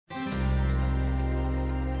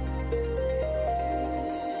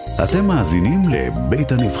אתם מאזינים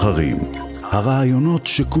לבית הנבחרים, הרעיונות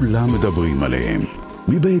שכולם מדברים עליהם,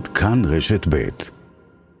 מבית כאן רשת בית.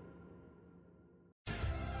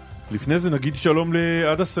 לפני זה נגיד שלום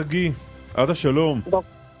לעדה סגי. עדה, שלום.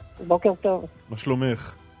 בוקר טוב. מה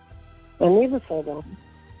שלומך? אני בסדר.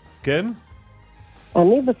 כן?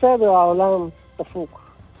 אני בסדר, העולם דפוק.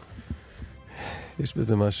 יש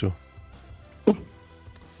בזה משהו.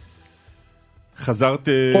 חזרת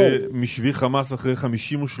משבי חמאס אחרי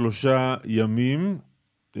 53 ימים.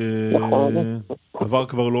 נכון. עבר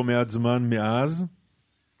כבר לא מעט זמן מאז.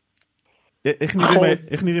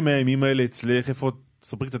 איך נראים הימים האלה אצלך?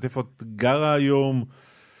 ספרי קצת איפה את גרה היום.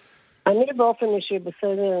 אני באופן אישי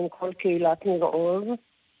בסדר עם כל קהילת ניר עוז,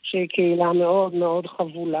 שהיא קהילה מאוד מאוד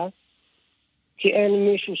חבולה, כי אין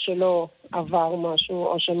מישהו שלא עבר משהו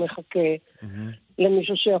או שמחכה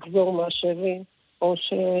למישהו שיחזור מהשבי, או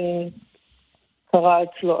שקרה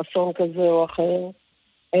אצלו אסון כזה או אחר.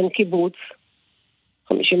 אין קיבוץ,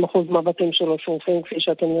 50% מהבתים שלו שורפים כפי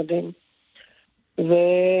שאתם יודעים,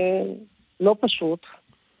 ולא פשוט.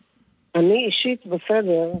 אני אישית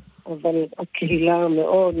בסדר, אבל הקהילה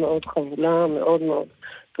מאוד מאוד חבולה, מאוד מאוד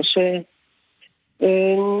קשה.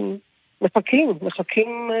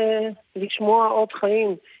 מחכים לשמוע עוד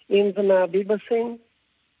חיים, אם זה מהביבסים,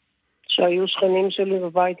 שהיו שכנים שלי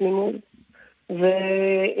בבית ממול,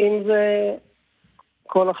 ואם זה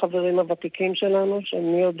כל החברים הוותיקים שלנו,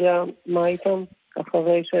 שמי יודע מה איתם,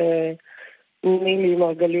 אחרי שנילי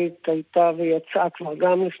מרגלית הייתה ויצאה כבר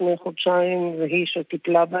גם לפני חודשיים, והיא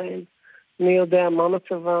שטיפלה בהם. מי יודע מה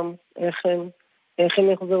מצבם, איך הם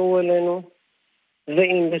יחזרו אלינו,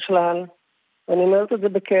 ואם בכלל. אני אומרת את זה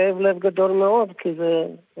בכאב לב גדול מאוד, כי זה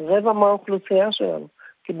רבע מהאוכלוסייה שלנו.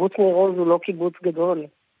 קיבוץ ניר עוז הוא לא קיבוץ גדול.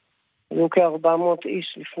 היו כ-400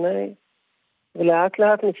 איש לפני, ולאט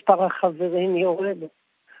לאט מספר החברים יורד.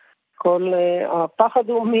 הפחד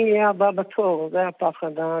הוא מי יהיה הבא בתור, זה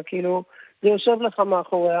הפחד. כאילו, זה יושב לך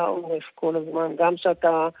מאחורי העורף כל הזמן, גם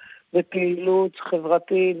שאתה בפעילות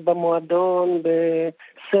חברתית, במועדון,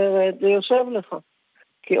 בסרט, זה יושב לך.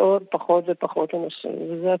 כי עוד פחות ופחות אנשים,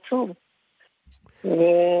 וזה עצוב.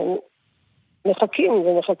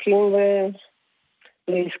 ומחכים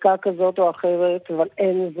לעסקה כזאת או אחרת, אבל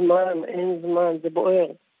אין זמן, זה בוער.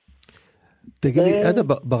 תגידי, עדה,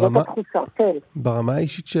 ברמה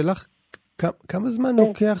האישית שלך, כמה זמן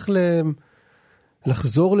לוקח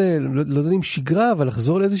לחזור לא יודע אם שגרה, אבל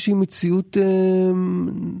לחזור לאיזושהי מציאות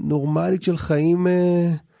נורמלית של חיים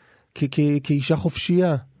כאישה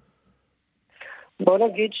חופשייה? בוא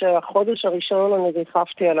נגיד שהחודש הראשון אני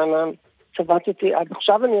ריחפתי על ענן, צבטתי, עד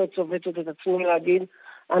עכשיו אני עוד צובטת את עצמי להגיד,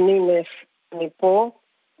 אני נף, אני פה,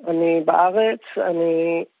 אני בארץ,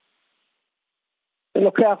 זה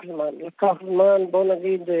לקח זמן, בוא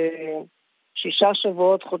נגיד 6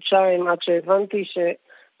 שבועות, חודשיים, עד שהבנתי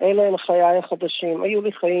שאלה הם חיי החדשים. היו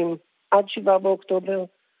לי חיים עד 7 באוקטובר,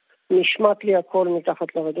 נשמט לי הכל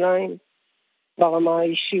מתחת לרגליים, ברמה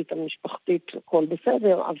האישית, המשפחתית, הכל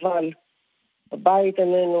בסדר, אבל הבית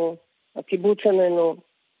איננו, הקיבוץ איננו,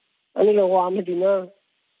 אני לא רואה מדינה,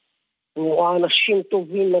 אני רואה אנשים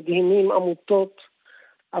טובים, מדהימים, עמותות,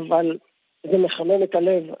 אבל זה מחמם את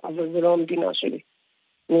הלב, אבל זה לא המדינה שלי.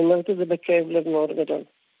 אני אומרת את זה בכאב לב מאוד גדול.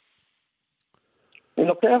 זה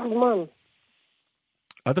לוקח זמן.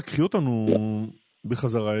 עדה, קחי אותנו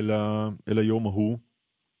בחזרה אל היום ההוא,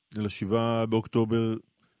 אל 7 באוקטובר.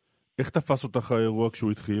 איך תפס אותך האירוע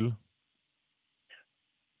כשהוא התחיל?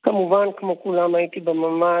 כמובן, כמו כולם, הייתי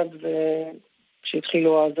בממ"ד,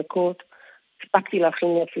 כשהתחילו האזעקות. הספקתי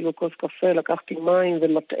להכין לי אפילו כוס קפה, לקחתי מים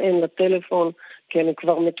ומטען לטלפון, כי אני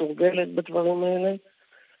כבר מתורגלת בדברים האלה.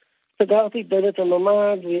 סגרתי את דלת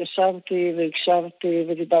הממ"ד וישבתי והקשבתי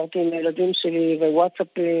ודיברתי עם הילדים שלי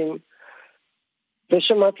ווואטסאפים,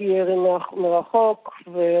 ושמעתי ירי מרחוק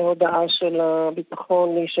והודעה של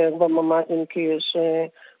הביטחון להישאר בממ"דים כי יש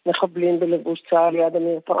מחבלים בלבוש צה"ל ליד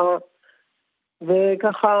המרפאה.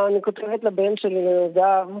 וככה אני כותבת לבן שלי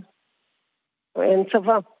לנדב, אין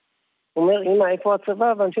צבא. הוא אומר, אמא, איפה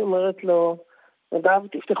הצבא? ואני אומרת לו, נדב,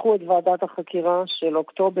 תפתחו את ועדת החקירה של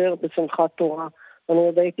אוקטובר בשמחת תורה. אני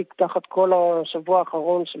עוד הייתי תחת כל השבוע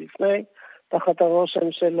האחרון שלפני, תחת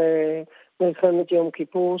הרושם של מלחמת יום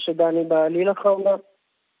כיפור, שדני בעלי לחם בה.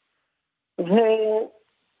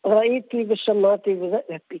 וראיתי ושמעתי,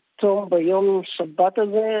 ופתאום ביום שבת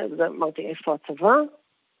הזה, אמרתי, איפה הצבא?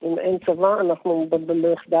 אם אין צבא, אנחנו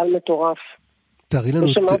במחדל מטורף.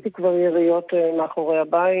 ושמעתי כבר יריות מאחורי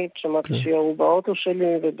הבית, שמעתי שירו באוטו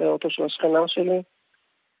שלי ובאוטו של השכנה שלי.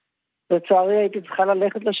 לצערי הייתי צריכה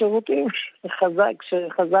ללכת לשירותים.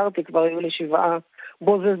 כשחזרתי כבר היו לי 7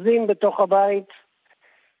 בוזזים בתוך הבית,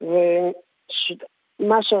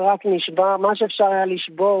 מה שרק נשבר, מה שאפשר היה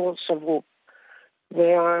לשבור, שברו.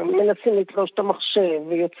 ומנסים לתלוש את המחשב,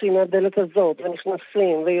 ויוצאים מהדלת הזאת,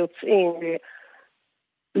 ונכנסים, ויוצאים,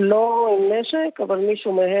 לא עם נשק, אבל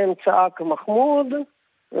מישהו מהם צעק מחמוד,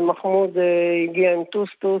 ומחמוד הגיע עם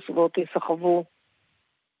טוסטוס, ואותי סחבו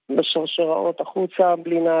בשרשראות החוצה,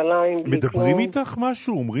 בלי נעליים, בלי כלום. מדברים איתך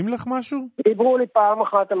משהו? אומרים לך משהו? דיברו לי פעם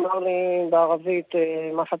אחת, אמר לי בערבית,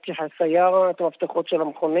 מה פתיחה סיירה, את המפתחות של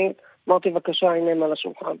המכונית, אמרתי בבקשה, הנה על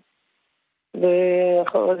השולחן.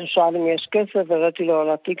 ואחרי זה שאל אם יש כסף, והראיתי לו על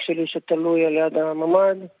התיק שלי שתלוי על יד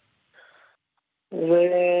הממד,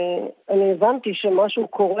 ואני הבנתי שמשהו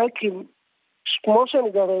קורה, כי כמו שהם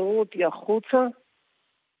גררו אותי החוצה,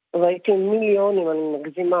 ראיתי מיליונים, אני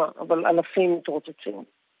מגזימה, אבל אלפים מתרוצצים.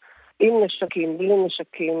 עם נשקים, בלי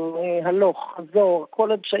נשקים, הלוך, חזור,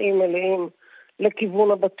 כל הדשאים מלאים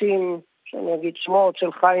לכיוון הבתים, שאני אגיד שמות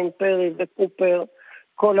של חיים פרי וקופר,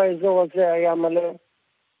 כל האזור הזה היה מלא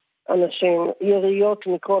אנשים, יריות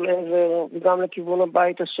מכל עבר, וגם לכיוון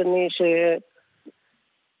הבית השני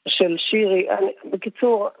של שירי.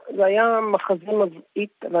 בקיצור, זה היה מחזה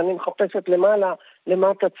מבעית, ואני מחפשת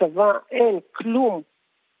למטה צבא, אין, כלום.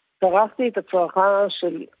 צרכתי את הצרכה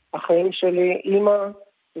של החיים שלי, אמא,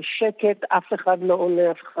 בשקט, אף אחד לא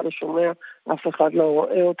עונה, אף אחד לא שומע, אף אחד לא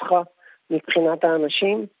רואה אותך מבחינת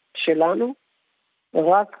האנשים שלנו,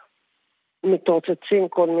 רק מתרוצצים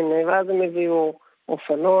כל מיני, ואז הם הביאו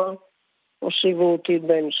אופנוע, הושיבו אותי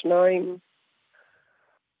בין שניים,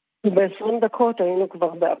 ב-20 דקות היינו כבר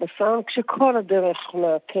באבסן, כשכל הדרך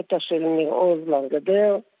מהקטע של ניר עוז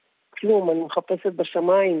לגדר, כלום, אני מחפשת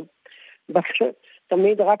בשמיים,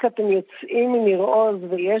 תמיד רק אתם יוצאים מניר עוז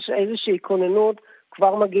ויש איזושהי כוננות,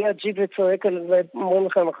 כבר מגיע ג'יפ וצועק ואומרים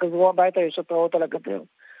לכם, חזרו הביתה, יש התראות על הגדר.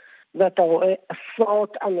 ואתה רואה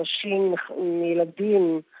עשרות אנשים,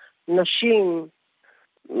 ילדים, נשים,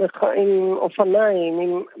 עם אופניים,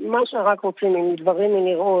 עם מה שרק רוצים, עם דברים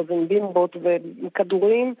מניר עוז, עם בימבות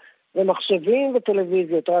וכדורים ומחשבים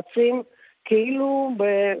וטלוויזיות, רצים כאילו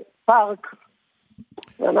בפארק.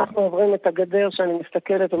 ואנחנו עוברים את הגדר שאני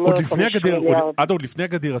מסתכלת, עוד לפני הגדר, עוד לפני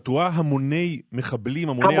הגדר, את רואה המוני מחבלים,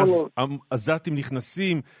 המוני עזתים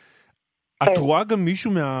נכנסים. את רואה גם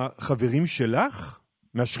מישהו מהחברים שלך?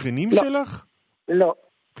 מהשכנים שלך? לא.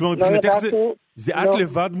 כלומר, מבחינתך זה את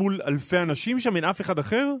לבד מול אלפי אנשים שם, אין אף אחד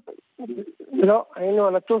אחר? לא, היינו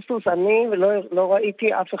על הטוסטוס, אני ולא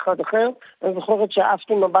ראיתי אף אחד אחר. אני זוכרת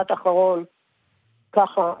שאפתי מבט אחרון,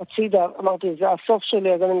 ככה, הצידה, אמרתי, זה הסוף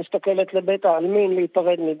שלי, אז אני מסתכלת לבית העלמין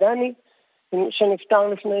להיפרד מדני, שנפטר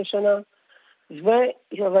לפני שנה,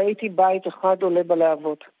 וראיתי בית אחד עולה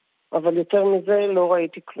בלהבות. אבל יותר מזה לא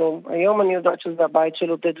ראיתי כלום. היום אני יודעת שזה הבית של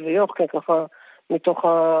עודד ויוחקה, ככה מתוך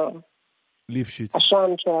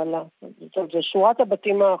השן שעלה. זה שורת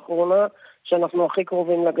הבתים האחרונה שאנחנו הכי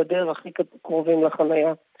קרובים לגדר, הכי קרובים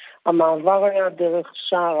לחניה. המעבר היה דרך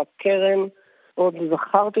שער הכרם, עוד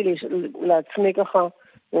זכרתי לעצמי ככה,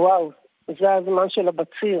 וואו, זה הזמן של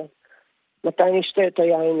הבציר. מתי נשתה את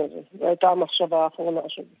היין הזה? זו הייתה המחשבה האחרונה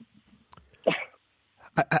שלי.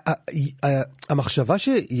 המחשבה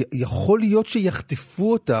שיכול להיות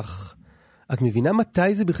שיחטפו אותך, את מבינה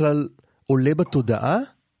מתי זה בכלל עולה בתודעה?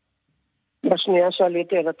 בשנייה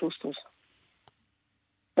שעליתי על הטוסטוס.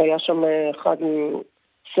 היה שם אחד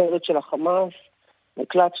סרט של החמאס,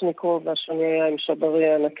 קלצ'ניקוב, והשני היה עם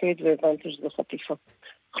שבריה ענקית, והבנתי שזה חטיפה.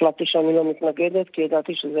 החלטתי שאני לא מתנגדת, כי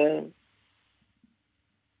ידעתי שזה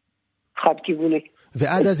חד כיווני.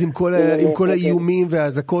 ועד אז עם כל האיומים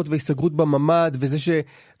וההזקות וההסתגרות בממד, וזה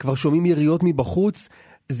שכבר שומעים יריות מבחוץ,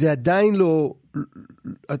 זה עדיין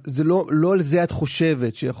לא על זה את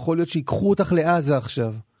חושבת, שיכול להיות שיקחו אותך לעזה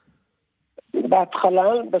עכשיו.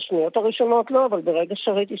 בהתחלה, בשניות הראשונות לא, אבל ברגע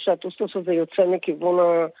שראיתי שהטוסטוס הזה יוצא מכיוון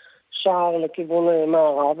השער לכיוון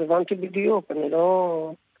מערב, הבנתי בדיוק, אני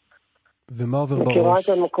לא ומה עובר בראש? מכירה את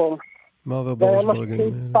המקום. מה עובר בראש ברגעים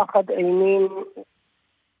האלה? זה היה מספיק פחד, אימים,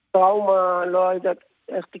 טראומה, לא יודעת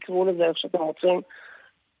איך תקראו לזה, איך שאתם רוצים.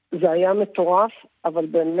 זה היה מטורף, אבל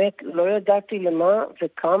באמת לא ידעתי למה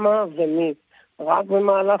וכמה ומי. רק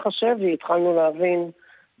במהלך השבי התחלנו להבין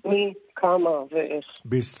מי, כמה ואיך.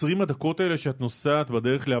 ב-20 הדקות האלה שאת נוסעת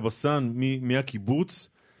בדרך לאבסן מהקיבוץ,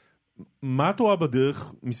 מה את רואה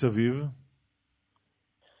בדרך מסביב?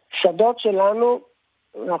 שדות שלנו,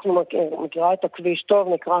 אנחנו מכירה את הכביש טוב,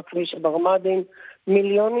 נקרא כביש הברמדים,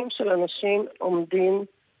 מיליונים של אנשים עומדים,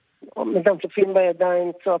 מדפדפים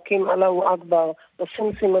בידיים, צועקים אללהו אכבר,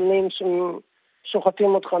 עושים סימנים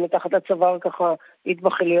ששוחטים אותך מתחת לצוואר ככה,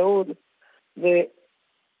 יטבח אל יהוד,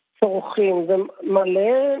 וצורכים,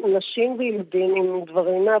 ומלא נשים וילדים עם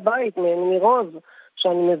דברים מהבית, מרוז,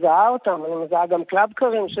 שאני מזהה אותם, אני מזהה גם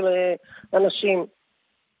קלאבקרים של אנשים,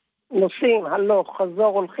 נוסעים, הלוך, חזור,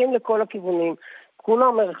 הולכים לכל הכיוונים.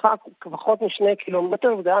 כולה מרחק פחות מ2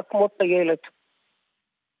 קילומטר, וזה היה כמו טיילת.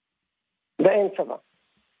 ואין צבא.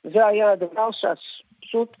 זה היה הדבר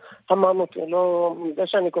שפשוט המם אותי. לא, זה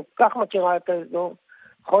שאני כל כך מכירה את האזור,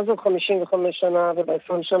 בכל זאת 55 שנה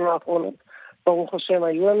וב-20 שנה האחרונות, ברוך השם,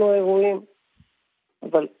 היו לנו אירועים,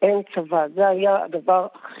 אבל אין צבא. זה היה הדבר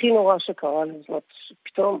הכי נורא שקרה לי. זאת אומרת,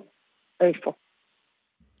 פתאום, איפה?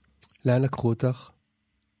 לאן לקחו אותך?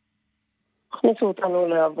 הכניסו אותנו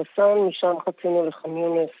לאבסן, משם חצינו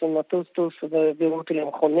לחניון עם הטוסטוס והביאו אותי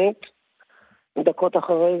למכונית. דקות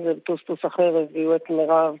אחרי זה, בטוסטוס אחר, הביאו את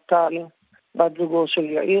מירב טל, בת זוגו של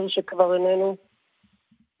יאיר שכבר איננו.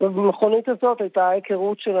 ובמכונית הזאת הייתה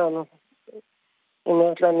ההיכרות שלנו. היא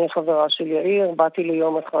אומרת לה, אני חברה של יאיר, באתי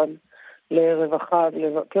ליום אחד, לערב אחד,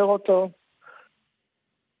 לבקר אותו.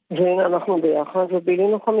 והנה אנחנו ביחד,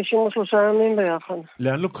 ובילינו 53 ימים ביחד.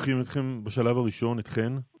 לאן לוקחים אתכם בשלב הראשון,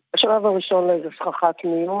 אתכן? בשלב הראשון לאיזה סככת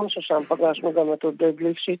מיון, ששם פגשנו גם את עודד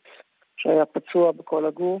ליפשיץ, שהיה פצוע בכל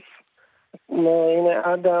הגוף. הנה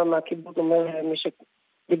עדה מהקיבוץ, אומר מי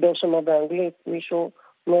שדיבר שם באנגלית, מישהו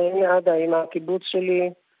אומר, הנה עדה, היא מהקיבוץ שלי,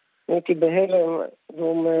 הייתי בהלם, והוא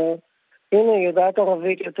אומר, הנה, היא יודעת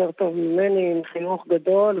ערבית יותר טוב ממני, עם חיוך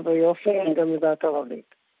גדול ויופי, אני גם יודעת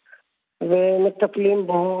ערבית. ומטפלים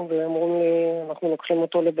בו, ואמרו לי, אנחנו לוקחים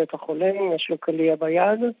אותו לבית החולים, יש לו קליה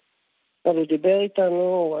ביד, אבל הוא דיבר איתנו,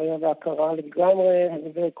 הוא היה בהכרה לגמרי,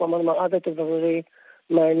 וכל הזמן מראה תבררי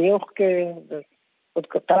מה אין יוחקה, ועוד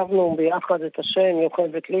כתבנו ביחד את השם,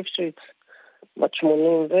 יוכבת ליפשיץ, בת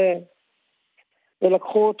 80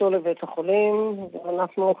 ולקחו אותו לבית החולים,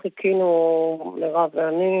 ואנחנו חיכינו לרב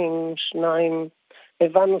ואני עם שניים,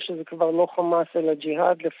 הבנו שזה כבר לא חמאס אלא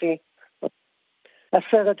ג'יהאד לפי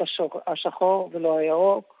הסרט השחור ולא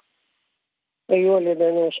הירוק. היו על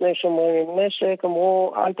ידינו 2 שומרים עם נשק,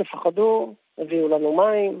 אמרו אל תפחדו, הביאו לנו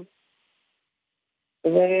מים,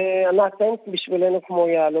 ואתם בשבילנו כמו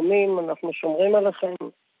העלמין, אנחנו שומרים עליכם,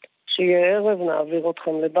 שיהיה ערב נעביר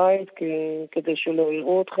אתכם לבית כדי שלא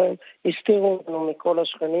יראו אתכם, הסתירו אותנו מכל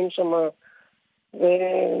השכנים שם,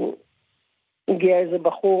 והגיע איזה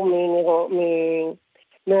בחור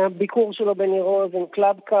מהביקור שלו בנירוז עם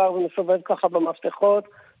קלאבקר ומסובב ככה במפתחות,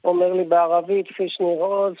 אומר לי בערבית פיש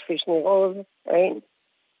נירוז, אין.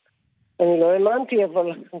 אני לא האמנתי,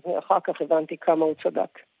 אבל אחר כך הבנתי כמה הוא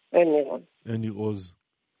צדק. אין נירוז. אין נירוז.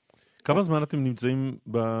 כמה זמן אתם נמצאים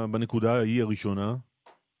בנקודה ההיא הראשונה?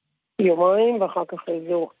 יומיים, ואחר כך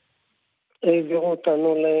העבירו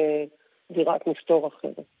אותנו לדירת מסתור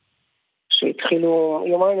אחרת. שהתחילו,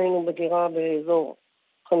 יומיים היינו בדירה באזור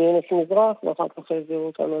חניונס מזרח, ואחר כך העבירו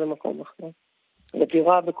אותנו למקום אחר.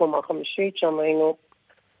 בדירה בקומה 5, שם היינו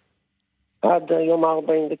עד היום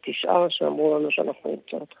 49, שאמרו לנו שאנחנו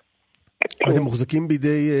נמצאות. אתם מוחזקים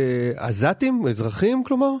בידי עזתים, אזרחים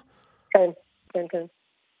כלומר? כן.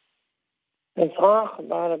 אזרח,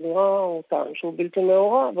 בעל הדירה, הוא טען שהוא בלתי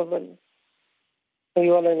מעורב, אבל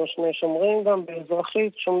היו עלינו 2 שומרים גם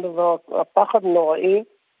באזרחית, שום דבר, הפחד נוראי,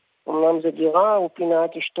 אמנם זה דירה, הוא פינה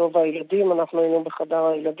את אשתו והילדים, אנחנו היינו בחדר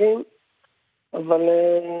הילדים, אבל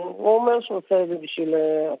הוא אומר שהוא עושה את זה בשביל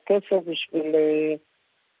הכסף, בשביל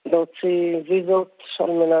להוציא ויזות,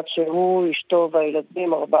 על מנת שהוא, אשתו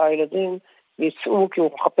והילדים, 4 ילדים, יצאו כי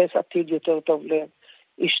הוא מחפש עתיד יותר טוב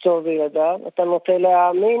לאשתו וילדיו. אתה נוטה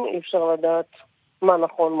להאמין, אי אפשר לדעת מה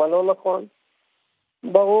נכון, מה לא נכון.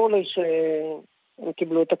 ברור לי שהם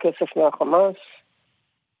קיבלו את הכסף מהחמאס,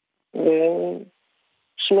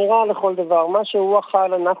 ושמירה לכל דבר. מה שהוא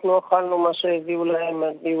אכל, אנחנו אכלנו, מה שהביאו להם,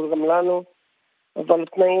 הביאו גם לנו. אבל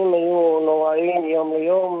התנאים היו נוראים יום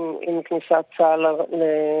ליום, עם כניסת צה"ל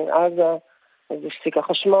לעזה, אז הפסיק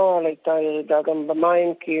החשמל, הייתה ירידה גם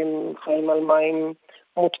במים, כי הם חיים על מים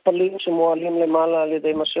מותפלים שמועלים למעלה על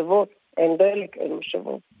ידי משאבות, אין דלק, אין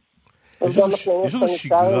משאבות. יש איזו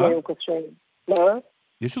שגרה?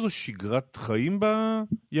 יש איזו שגרת חיים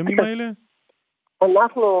בימים האלה?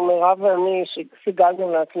 אנחנו, מירב ואני,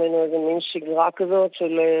 סיגלנו לעצמנו איזה מין שגרה כזאת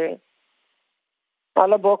של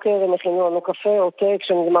על הבוקר הם הכינו לנו קפה או תה,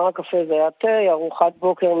 כשנגמר הקפה זה היה תה, ארוחת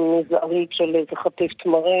בוקר מזערית של איזה חטיף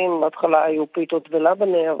תמרים, בהתחלה היו פיתות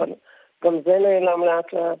ולבנה, אבל גם זה נעלם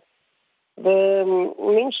לאט לאט.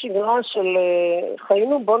 ומין שגרה של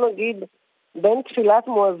חיינו, בוא נגיד, בין תפילת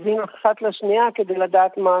מואזין אחת לשנייה כדי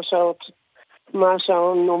לדעת מה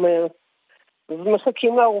השעון אומר.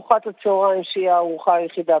 ומחכים לארוחת הצהריים שהיא הארוחה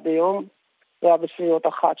היחידה ביום, זה היה בסביבות 1-2,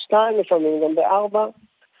 לפעמים גם 4.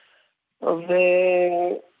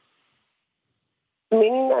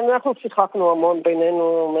 אנחנו שיחקנו המון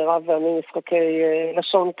בינינו, מירב ואני, משחקי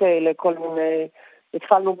לשון כאלה, כל מיני,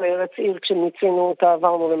 התחלנו בארץ עיר כשמיצינו אותה,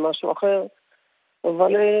 עברנו למשהו אחר,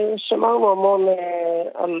 אבל שמרנו המון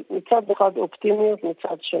על מצד אחד אופטימיות,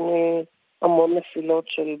 מצד שני המון נפילות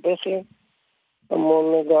של בכי,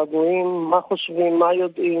 המון געגועים, מה חושבים, מה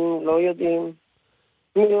יודעים, לא יודעים,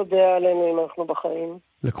 מי יודע עלינו אם אנחנו בחיים.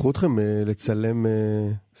 לקחו אתכם לצלם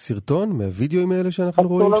סרטון מהווידאוים האלה שאנחנו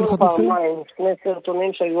רואים של חטופים? שני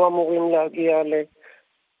סרטונים שהיו אמורים להגיע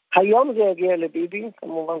היום זה יגיע לביבי,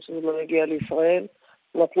 כמובן שזה לא יגיע לישראל.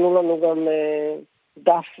 נתנו לנו גם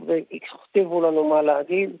דף והכתיבו לנו מה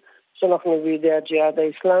להגיד, שאנחנו בידי הג'יהאד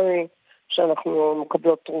האסלאמי, שאנחנו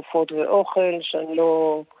מקבלות תרופות ואוכל, שהם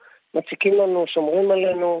לא מציקים לנו, שומרים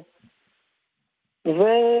עלינו.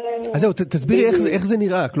 אז זהו, תסבירי איך זה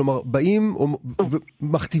נראה, כלומר, באים,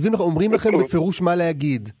 מכתיבים, אומרים לכם בפירוש מה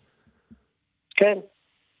להגיד. כן,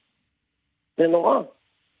 זה נורא.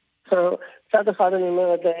 צד אחד אני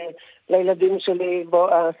אומרת לילדים שלי,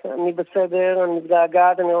 אני בסדר, אני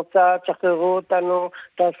מתגעגעת, אני רוצה, תשחררו אותנו,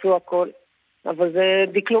 תעשו הכל. אבל זה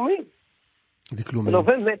דקלומים. דקלומים. לא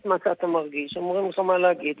באמת מה שאתה מרגיש, אומרים לך מה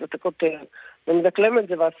להגיד, ואתה כותב, ומדקלם את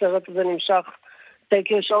זה, והסרט הזה נמשך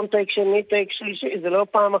טייק ראשון, טייק שני, טייק שלישי, זה לא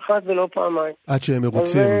פעם אחת ולא פעמיים. עד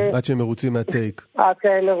שהם מרוצים מהטייק. עד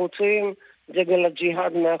שהם מרוצים, דגל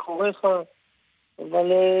הג'יהאד מאחוריך,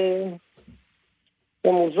 אבל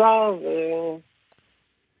זה מוזר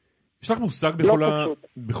יש לך מושג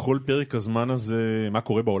בכל פרק הזמן הזה, מה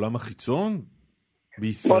קורה בעולם החיצון?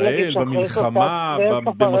 בישראל, במלחמה,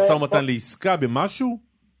 במשא ומתן לעסקה, במשהו?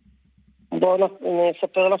 בואו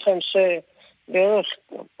נספר לכם שבערך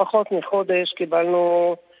פחות מחודש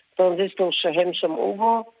קיבלנו טרנזיסטור שהם שמעו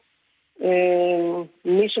בו.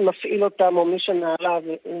 מי שמפעיל אותם או מי שנעלה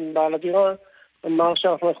בעל הדירה אמר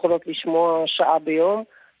שאנחנו יכולות לשמוע שעה ביום.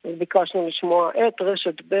 אז ביקשנו לשמוע את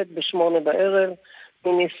רשת ב' ב8 בערב.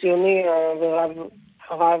 מניסיוני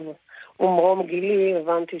הרב ומרום גילי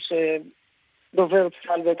הבנתי שדובר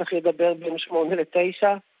צה"ל בטח ידבר בין 8 ל-9.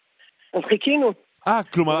 אז חיכינו.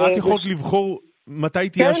 כלומר, את יכולת לבחור מתי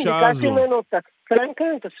תהיה השעה הזו. כן, ביקשתי ממנו,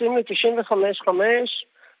 כן, תשים לי 95.5,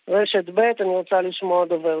 רשת ב', אני רוצה לשמוע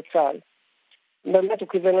דובר צה"ל. באמת הוא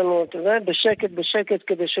כיוון לנו את זה, בשקט,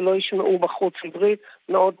 כדי שלא ישמעו בחוץ עברית,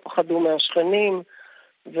 מאוד פחדו מהשכנים,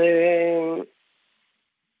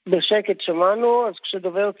 ובשקט שמענו, אז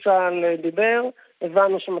כשדובר צה"ל דיבר,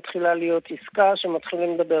 הבנו שמתחילה להיות עסקה,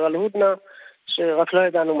 שמתחילים לדבר על הודנה, שרק לא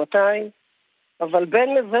ידענו מתי, אבל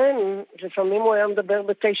בין לבין, לפעמים הוא היה מדבר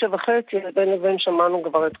ב9:30, בין לבין שמענו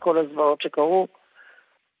כבר את כל הזוועות שקרו,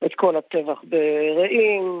 את כל הטבח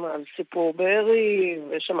ברעים, על סיפור בארי,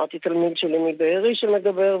 ושמעתי תלמיד שלי מבארי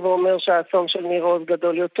שמדבר ואומר שהאסון של ניר עוז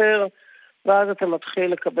גדול יותר, ואז אתה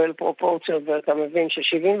מתחיל לקבל פרופורציות, ואתה מבין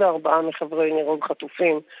ש74 מחברי ניר עוז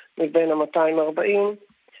חטופים מבין ה-240,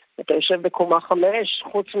 אתה יושב בקומה 5,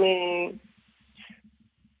 חוץ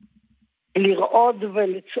לרעוד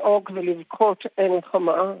ולצעוק ולבכות אין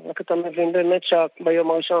חמה, רק אתה מבין באמת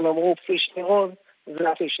שביום הראשון אמרו פיש ניר עוז, זה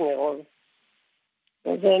פיש ניר עוז.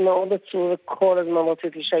 זה מאוד עצוב, וכל הזמן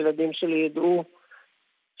רציתי שהילדים שלי ידעו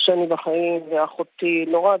שאני בחיים, ואחותי,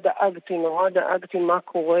 נורא דאגתי מה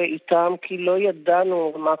קורה איתם, כי לא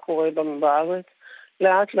ידענו מה קורה בארץ.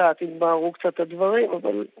 לאט לאט התבהרו קצת הדברים,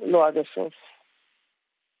 אבל לא עד הסוף.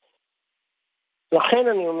 לכן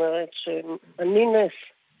אני אומרת שאני נס.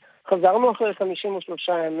 חזרנו אחרי 53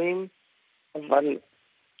 ימים, אבל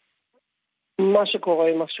מה שקורה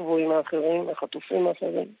עם השבויים האחרים, החטופים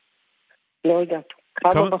האחרים, לא יודעת.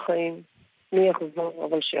 כמה בחיים, מי יחזור,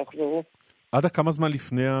 אבל שיחזרו. עד כמה זמן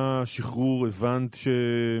לפני השחרור הבנת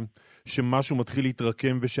שמשהו מתחיל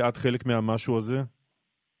להתרקם ושאת חלק מהמשהו הזה?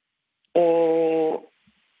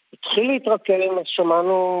 התחיל להתרקם, אז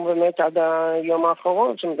שמענו באמת עד היום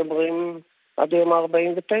האחרון, שמדברים עד היום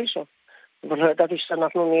ה-49. אבל לא ידעתי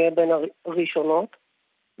שאנחנו נהיה בין הראשונות.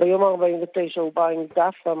 ביום ה-49 הוא בא עם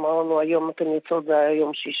דף, ואמרנו היום אתם יוצאות, זה היה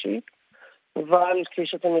יום שישי. אבל כפי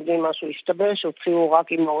שאתם יודעים משהו השתבש, הוציאו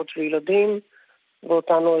רק אמהות וילדים,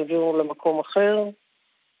 ואותנו העבירו למקום אחר,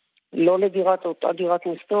 לא אותה דירת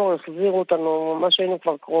מסתור, החזירו אותנו, מה שהיינו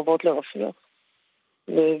כבר קרובות לרפיח,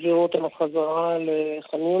 והעבירו אותנו חזרה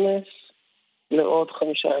לח'אן יונס, לעוד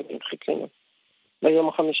 5 ימים חיכינו. ביום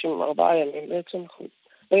ה-54 ימים בעצם,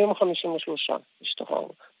 ביום ה-53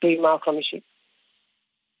 השתחררנו, פעימה ה-50.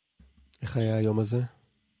 איך היה היום הזה?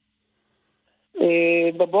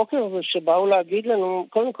 בבוקר זה שבאו להגיד לנו,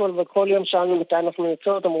 קודם כל וכל יום שאלנו מתי אנחנו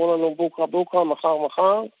יוצאות, אמרו לנו בוקרה,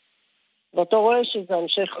 מחר, ואתה רואה שזה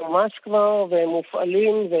אנשי חמאס כבר, והם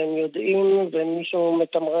מופעלים, והם יודעים, ומישהו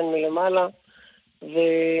מתמרן מלמעלה,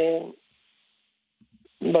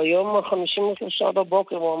 וביום ה-53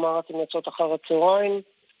 בבוקר הוא אמר, אתם יוצאות אחר הצהריים,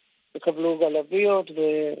 תקבלו גלביות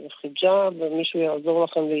וחיג'אב, ומישהו יעזור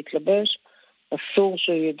לכם להתלבש, אסור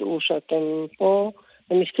שידעו שאתם פה.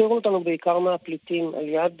 הם הזכירו אותנו בעיקר מהפליטים. על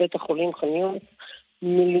יד בית החולים חניון,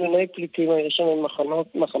 מיליוני פליטים, יש לנו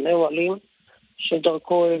מחנה אוהלים,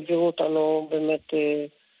 שדרכו העבירו אותנו באמת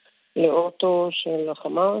לאוטו של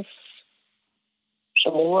החמאס,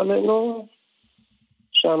 שמרו עלינו,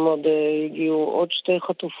 שם עוד הגיעו עוד 2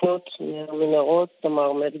 חטופות מהמנהרות,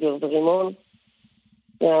 תמר מדגר ורימון.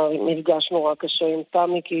 נפגשנו רק קשה עם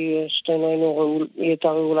תמי, כי שתינו היא הייתה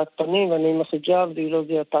רעולת פנים, ואני עם החיג'אב, והיא לא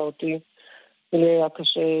זיהתה אותי, והיה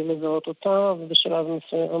קשה לזהות אותה, ובשלב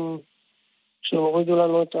מסוים, כשהורידו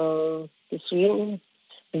לנו את הכיסויים,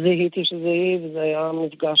 זיהיתי שזה היא, וזה היה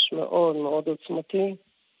מפגש מאוד מאוד עוצמתי.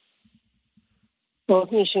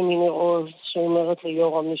 עוד מישהי מניר עוז שאומרת לי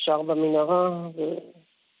יורם נשאר במנהרה,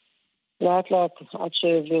 ולאט לאט עד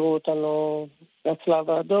שהעבירו אותנו לצלב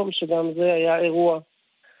האדום, שגם זה היה אירוע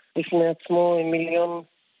לפני עצמו עם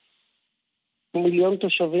מיליון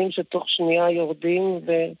תושבים שתוך שנייה יורדים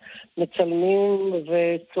ומצלמים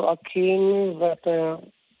וצועקים, ואתה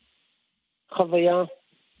חוויה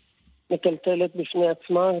מטלטלת בפני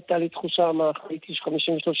עצמה. הייתה לי תחושה מה הייתי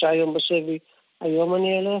 53 יום בשבי, היום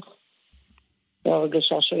אני אלך.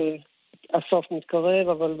 והרגשה שהסוף מתקרב,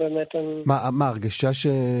 אבל באמת מה הרגשה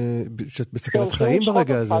שאת בסכנת חיים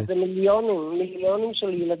ברגע הזה? זה מיליונים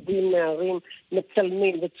של ילדים, נערים,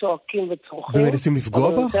 מצלמים וצועקים וצורכים. ומנסים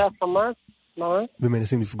לפגוע בך? מה?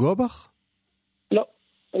 ומנסים לפגוע בך? לא,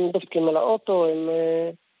 הם דופקים על האוטו, הם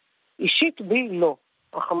אישית בי לא.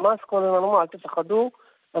 החמאס כל הזמן אמרו, אל תפחדו,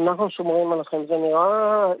 אנחנו שומרים עליכם. זה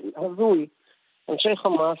נראה הזוי. אנשי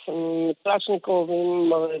חמאס,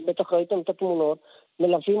 פלשניקובים, בטח ראיתם את התמונות,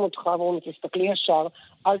 מלווים אותך ואומרים, תסתכלי ישר,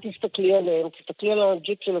 אל תסתכלי עליהם, תסתכלי על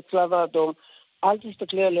הג'יפ של הצלב האדום, אל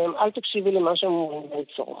תסתכלי עליהם, אל תקשיבי למה שהם אומרים, הם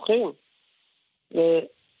צורכים.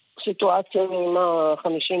 וסיטואציה עם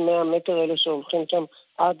ה-50-100 מטר האלה שהולכים שם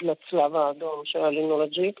עד לצלב האדום שעלינו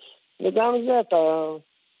לג'יפ, וגם זה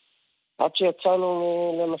עד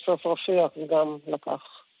שיצאנו למסוף רפיח, זה גם לקח.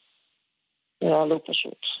 זה היה לא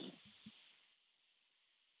פשוט.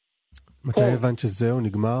 מתי הבנת שזהו,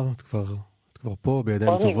 נגמר? את כבר פה,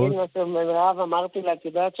 בידיים טובות? אמרתי לה, את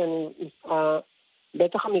יודעת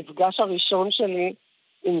בטח המפגש הראשון שלי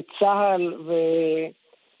עם צהל,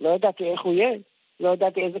 ולא ידעתי איך הוא יהיה, לא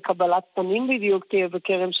ידעתי איזה קבלת פנים בדיוק תהיה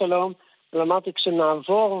בכרם שלום, אבל אמרתי,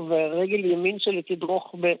 כשנעבור ורגל ימין שלי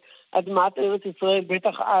תדרוך באדמת ארץ ישראל,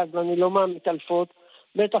 בטח אז, ואני לא מהמתעלפות,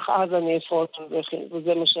 בטח אז אני אפרוט בבכי,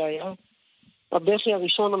 וזה מה שהיה. הבכי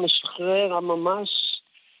הראשון המשחרר, הממש,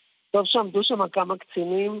 טוב שעמדו שם כמה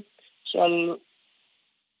קצינים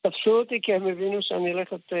תפסו אותי כי הם הבינו שאני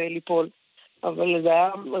הולכת ליפול. אבל זה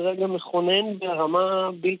היה רגע מכונן ברמה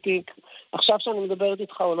בלתי... עכשיו שאני מדברת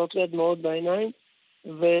איתך עולות לי הדמעות בעיניים,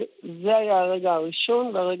 וזה היה הרגע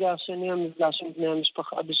הראשון, והרגע השני המפגש עם בני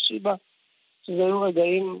המשפחה בשיבה, שזה היו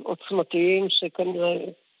רגעים עוצמתיים שכנראה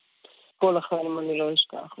כל החיים אני לא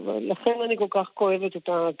אשכח. ולכן אני כל כך כואבת את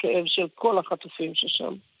הכאב של כל החטופים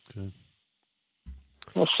ששם. כן.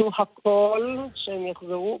 עשו הכל שהם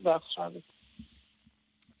יחזרו ועכשיו.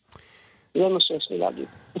 זה מה שיש לי להגיד.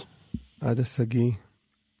 עדה סגי,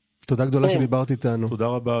 תודה גדולה שדיברת איתנו. תודה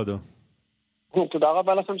רבה, עדה. תודה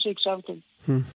רבה לכם שהקשבתם.